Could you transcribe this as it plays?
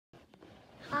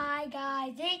Hi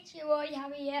guys, it's your boy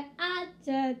Harry here, and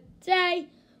today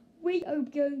we are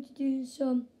going to do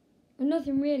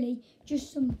nothing really,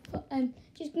 just going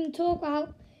to talk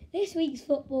about this week's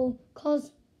football,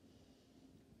 because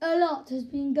a lot has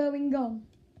been going on.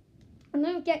 And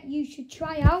you should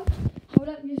try out, hold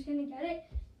up, I'm just going to get it,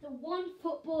 the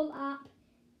OneFootball app.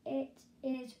 It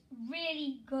is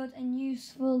really good and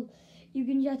useful. You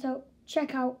can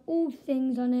check out all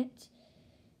things on it.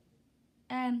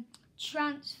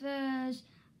 Transfers.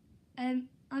 I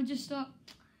just thought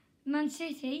Man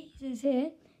City, it says here,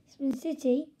 it's Man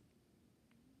City,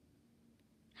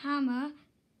 Hammer,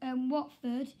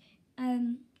 Watford,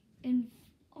 in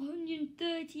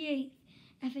 138th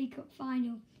FA Cup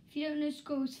final. If you don't know, the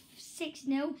score was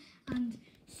 6-0, and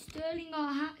Sterling got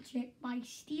a hat-trick by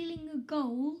stealing a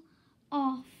goal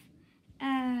off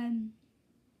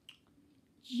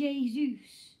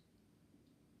Jesus.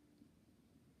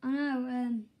 I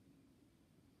know,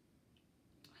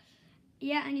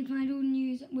 yeah, and you can find all the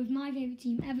news with my favourite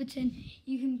team, Everton.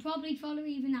 You can probably follow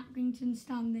even Accrington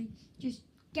Stanley. Just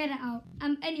get it out.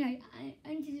 Anyway,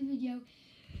 into the video.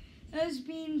 There's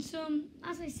been some,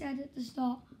 as I said at the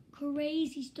start,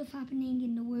 crazy stuff happening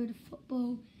in the world of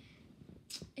football.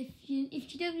 If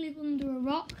you don't live under a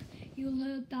rock, you'll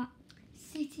heard that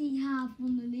City have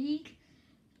won the league.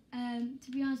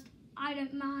 To be honest, I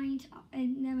don't mind.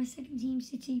 They're my second team,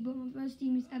 City, but my first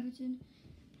team is Everton.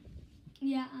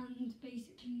 Yeah, and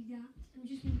basically that. I'm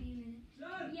just going to be a minute.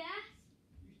 Son! Yes?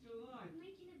 You still alive? I'm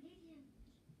making a video.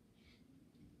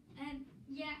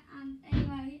 Yeah, and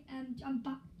anyway, I'm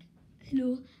back.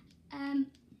 Hello. I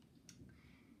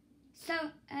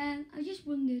just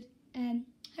wondered,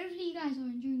 hopefully you guys are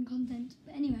enjoying content.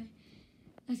 But anyway,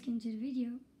 let's get into the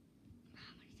video.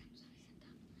 How many times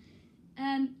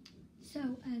have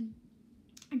I said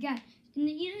that? Again,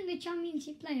 in the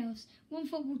Championship playoffs,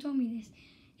 OneFootball told me this.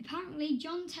 Apparently,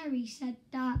 John Terry said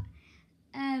that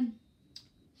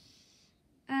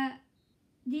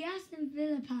the Aston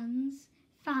Villa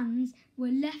fans were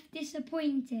left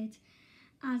disappointed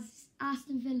as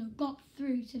Aston Villa got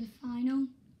through to the final.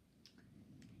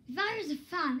 If I was a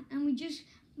fan and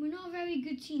we're not a very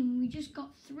good team and we just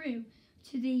got through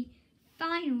to the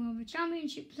final of the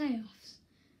Championship playoffs,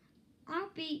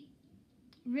 I'd be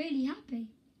really happy.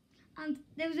 And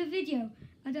there was a video,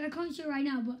 I can't show it right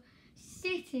now, but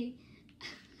City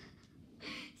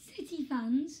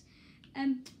fans,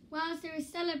 whilst they were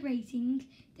celebrating,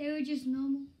 they were just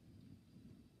normal.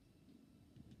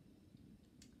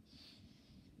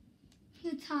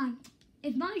 The time,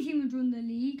 if my team had won the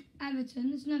league,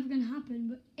 Everton, it's never going to happen,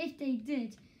 but if they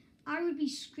did, I would be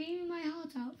screaming my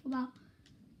heart out for about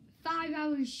 5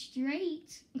 hours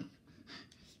straight.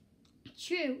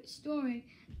 True story.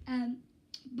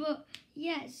 But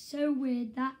yeah, it's so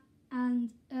weird that,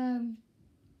 and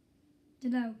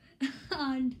dunno,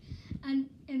 and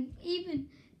even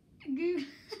Google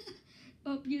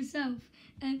up yourself.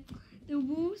 The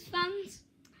Wolves fans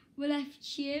were left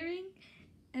cheering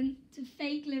to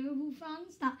fake Liverpool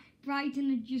fans that Brighton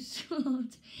had just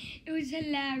scored. It was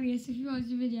hilarious. If you watch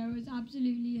the video, it was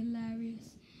absolutely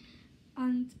hilarious.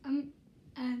 And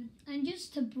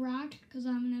just to brag, because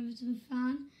I'm an Everton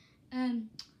fan,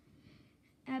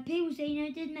 people say,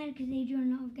 it didn't matter because they drew a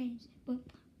lot of games, but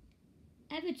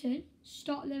Everton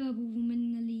stopped Liverpool from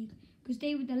winning the league because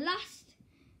they were the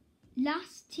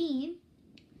last team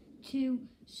to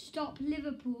stop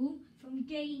Liverpool from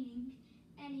gaining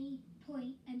any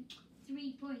 3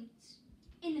 points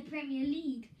in the Premier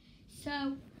League.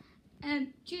 So,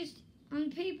 and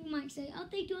people might say, oh,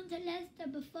 they done to Leicester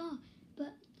before,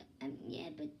 but yeah,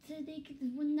 but they could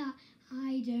have won that.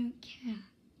 I don't care.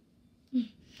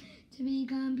 To be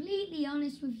completely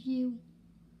honest with you,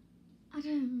 I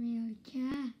don't really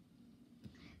care.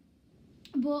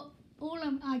 But all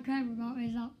I care about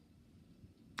is that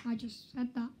I just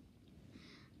said that.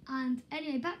 And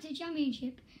anyway, back to the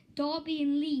Championship. Derby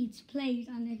and Leeds played,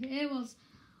 and it was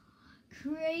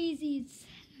crazy. It's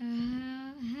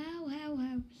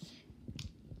how.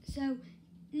 So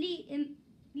Leeds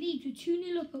were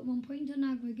 2-0 up at one point on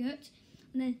aggregate,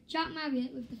 and then Jack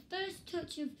Marriott, with the first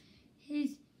touch of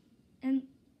his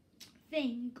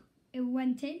thing, it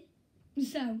went in.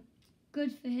 So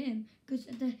good for him, because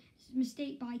the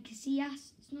mistake by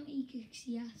Casillas. It's not Iker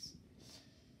Casillas.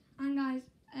 And guys,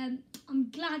 I'm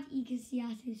glad Iker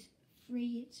Casillas is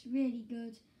free. It's really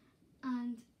good.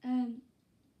 And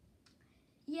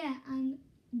yeah, and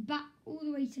back all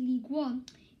the way to League One,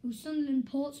 it was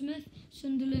Sunderland-Portsmouth.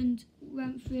 Sunderland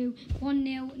went through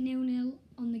 1-0, 0-0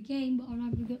 on the game, but on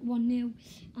aggregate 1-0.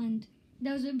 And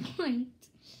there was a point,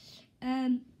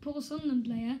 poor Sunderland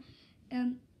player,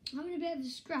 having a bit of a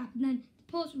scrap, and then the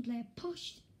Portsmouth player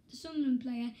pushed the Sunderland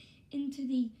player into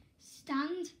the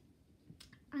stand,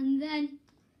 and then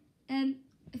a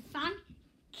fan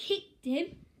kicked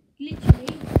him.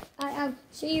 Literally, I'll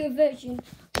show you a version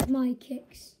of my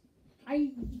kicks.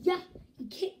 He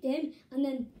kicked him and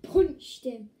then punched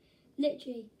him.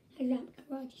 Literally, I had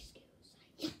karate skills.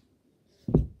 Yeah.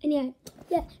 And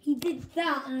yeah, he did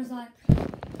that, and I was like,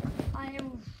 I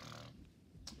am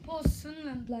poor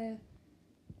Sunderland player.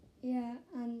 Yeah,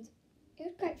 and it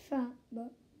was quite fat,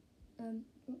 but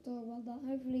we'll talk about that.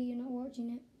 Hopefully you're not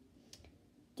watching it.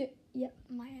 Yeah,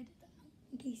 I might edit that out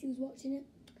in case he was watching it.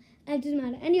 It doesn't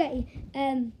matter. Anyway,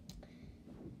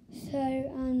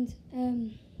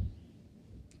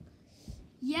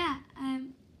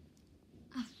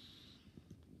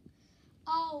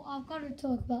 oh, I've got to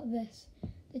talk about this.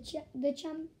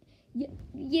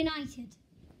 United.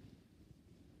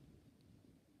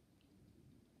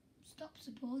 Stop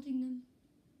supporting them.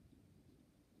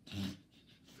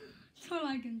 That's all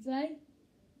I can say.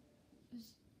 Just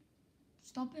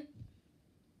stop it.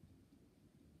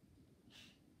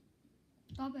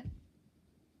 Stop it.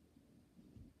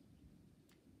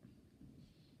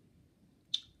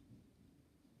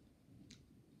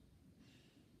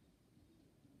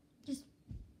 Just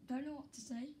don't know what to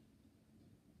say.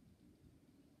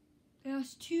 They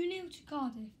lost 2-0 to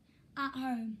Cardiff at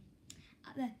home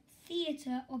at the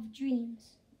Theatre of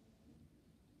Dreams.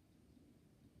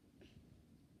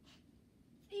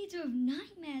 Theatre of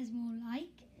Nightmares, more like.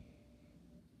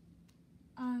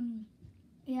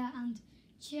 Yeah,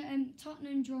 and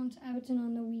Tottenham drawn to Everton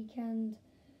on the weekend.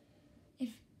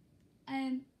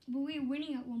 But we were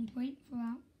winning at one point for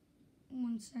about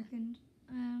 1 second.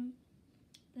 Then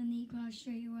they equalised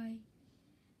straight away.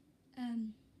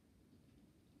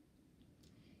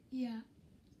 Yeah.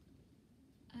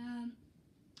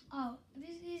 Oh,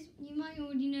 this is, you might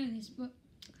already know this, but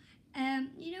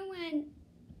you know when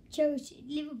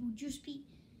Liverpool just beat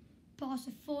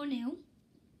Barca 4-0?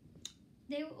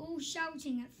 They were all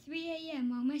shouting at 3 a.m.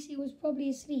 while Messi was probably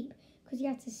asleep because he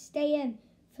had to stay in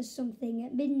for something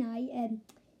at midnight.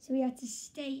 So he had to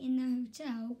stay in the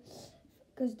hotel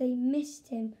because they missed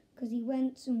him because he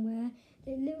went somewhere.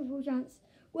 The Liverpool chants,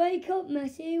 "Wake up,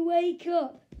 Messi, wake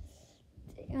up!"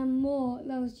 And more.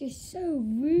 That was just so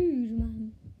rude,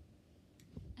 man.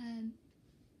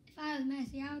 If I was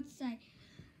Messi, I would say,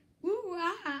 "Woo,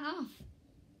 off."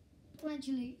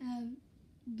 Actually,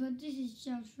 but this is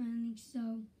child friendly,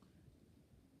 so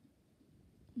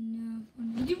no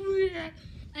funny.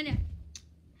 I know.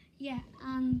 Yeah,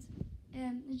 and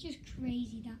it's just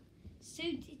crazy that so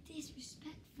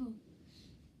disrespectful.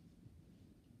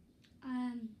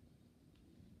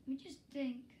 We just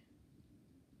think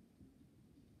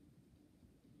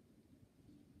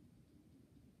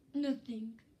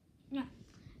nothing. Yeah.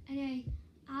 Anyway,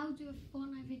 I'll do a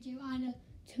Fortnite video either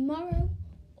tomorrow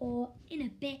or in a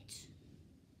bit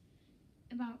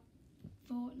about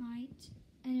Fortnite.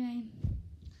 Anyway,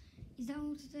 is that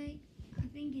all today? I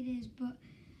think it is, but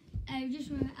just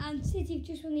remember, and City have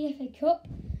just won the FA Cup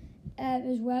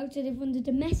as well, so they've won the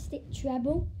domestic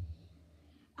treble.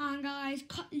 And guys,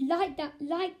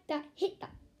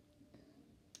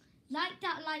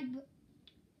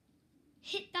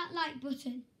 hit that like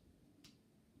button.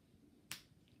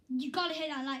 You gotta hit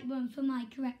that like button for my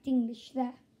correct English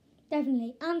there,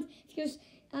 definitely. And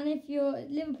if you're a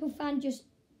Liverpool fan, just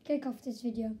click off this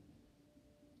video.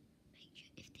 Make sure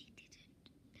if they didn't, then I'm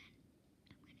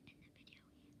gonna end the video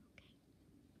here, okay?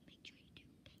 Make sure you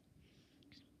do, okay?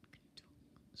 Because I'm gonna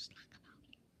talk slack about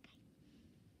you,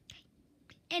 okay?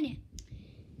 Okay. Anyway,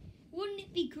 wouldn't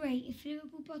it be great if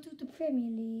Liverpool bottled the Premier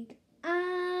League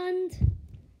and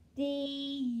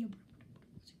the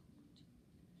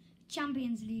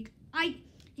Champions League? If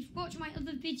you watch my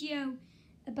other video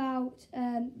about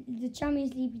the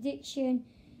Champions League prediction,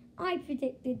 I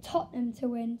predicted Tottenham to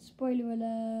win. Spoiler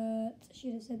alert. I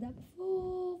should have said that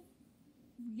before.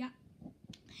 Yeah.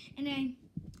 Anyway,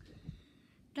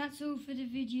 that's all for the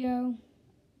video.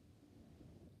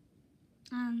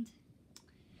 And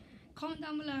comment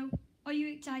down below, are you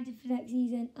excited for next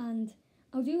season? And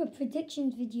I'll do a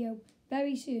predictions video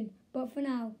very soon. But for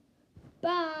now,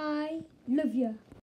 bye. Love you.